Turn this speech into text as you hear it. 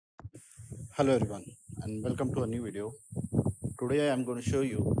Hello everyone and welcome to a new video. Today I am going to show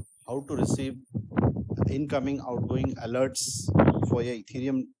you how to receive incoming outgoing alerts for your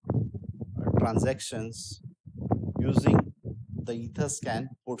Ethereum transactions using the Etherscan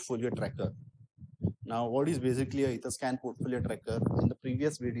portfolio tracker. Now what is basically a Etherscan portfolio tracker? In the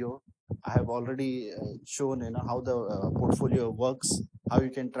previous video I have already shown how the portfolio works, how you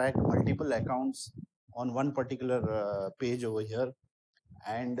can track multiple accounts on one particular page over here,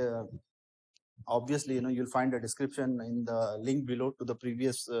 and obviously you'll find a description in the link below to the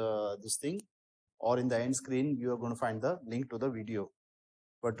previous this thing, or in the end screen you are going to find the link to the video.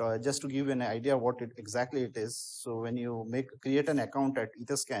 But just to give you an idea what exactly it is, so when you create an account at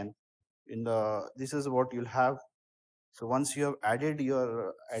Etherscan, this is what you'll have. So once you have added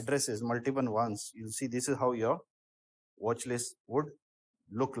your addresses multiple ones, you'll see this is how your watch list would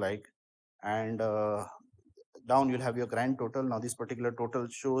look like. And down you'll have your grand total. Now this particular total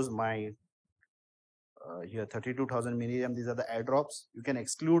shows my here 32,000 milligram. These are the airdrops. You can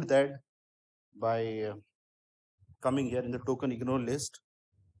exclude that by coming here in the token ignore list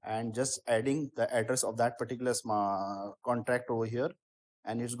and just adding the address of that particular contract over here,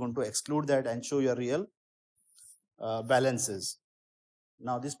 and it's going to exclude that and show your real balances.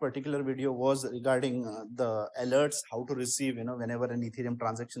 Now this particular video was regarding the alerts, how to receive whenever an Ethereum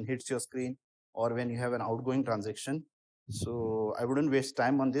transaction hits your screen or when you have an outgoing transaction. So I wouldn't waste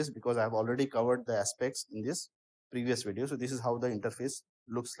time on this because I have already covered the aspects in this previous video. So this is how the interface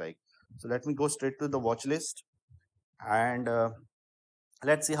looks like. So let me go straight to the watch list, and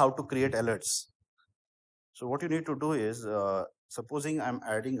let's see how to create alerts. So what you need to do is, supposing I'm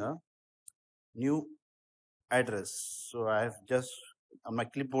adding a new address. So I have just on my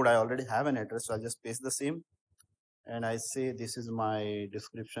clipboard I already have an address, so I'll just paste the same and I say this is my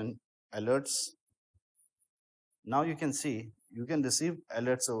description alerts. Now you can see you can receive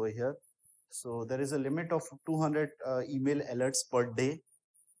alerts over here. So there is a limit of 200 email alerts per day.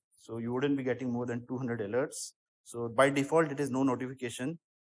 So you wouldn't be getting more than 200 alerts. So by default it is no notification,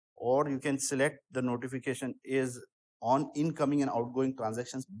 or you can select the notification is on incoming and outgoing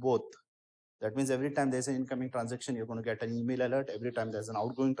transactions both. That means every time there's an incoming transaction, you're going to get an email alert. Every time there's an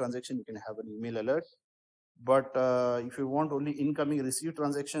outgoing transaction, you can have an email alert. But if you want only incoming received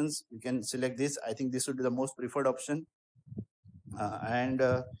transactions, you can select this. I think this would be the most preferred option. And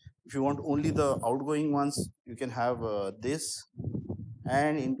if you want only the outgoing ones, you can have this.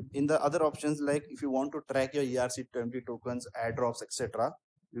 And in the other options, like if you want to track your ERC20 tokens, airdrops, etc.,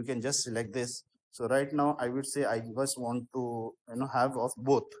 you can just select this. So right now, I would say I just want to have of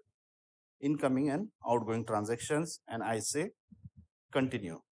both incoming and outgoing transactions, and I say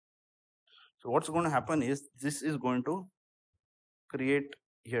continue. So what's going to happen is this is going to create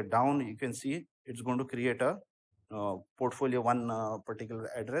here down. You can see it's going to create a portfolio one particular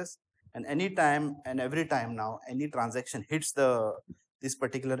address, and anytime and every time now any transaction hits this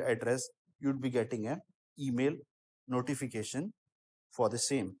particular address, you'd be getting an email notification for the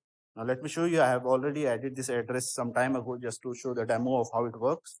same. Now let me show you. I have already added this address some time ago just to show the demo of how it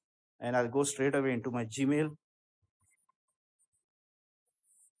works, and I'll go straight away into my Gmail.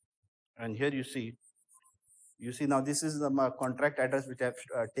 And here you see now this is the contract address which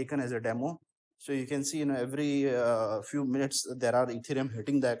I've taken as a demo. So you can see every few minutes there are Ethereum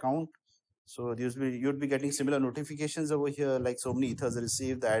hitting the account. So you'd be getting similar notifications over here, like so many ethers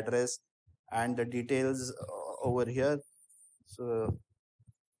received, the address and the details over here. So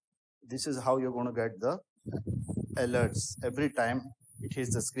this is how you're going to get the alerts every time it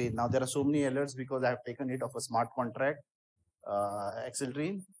hits the screen. Now there are so many alerts because I have taken it of a smart contract,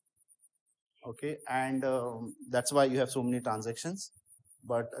 Dream. Okay, and that's why you have so many transactions.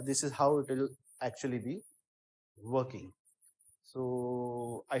 But this is how it will actually be working.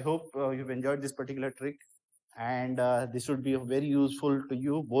 So I hope you've enjoyed this particular trick, and this would be very useful to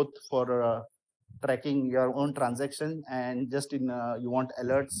you both for tracking your own transaction, and just in you want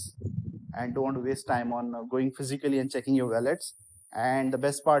alerts and don't want to waste time on going physically and checking your wallets. And the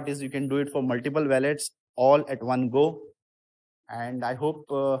best part is you can do it for multiple wallets all at one go. And I hope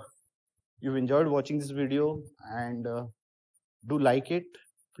you've enjoyed watching this video, and do like it.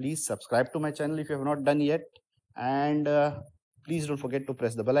 Please subscribe to my channel if you have not done yet, and please don't forget to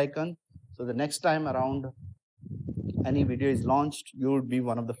press the bell icon, so the next time around any video is launched, you would be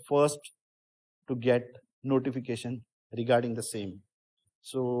one of the first to get notification regarding the same.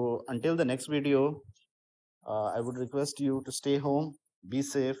 So until the next video, I would request you to stay home, be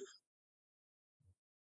safe,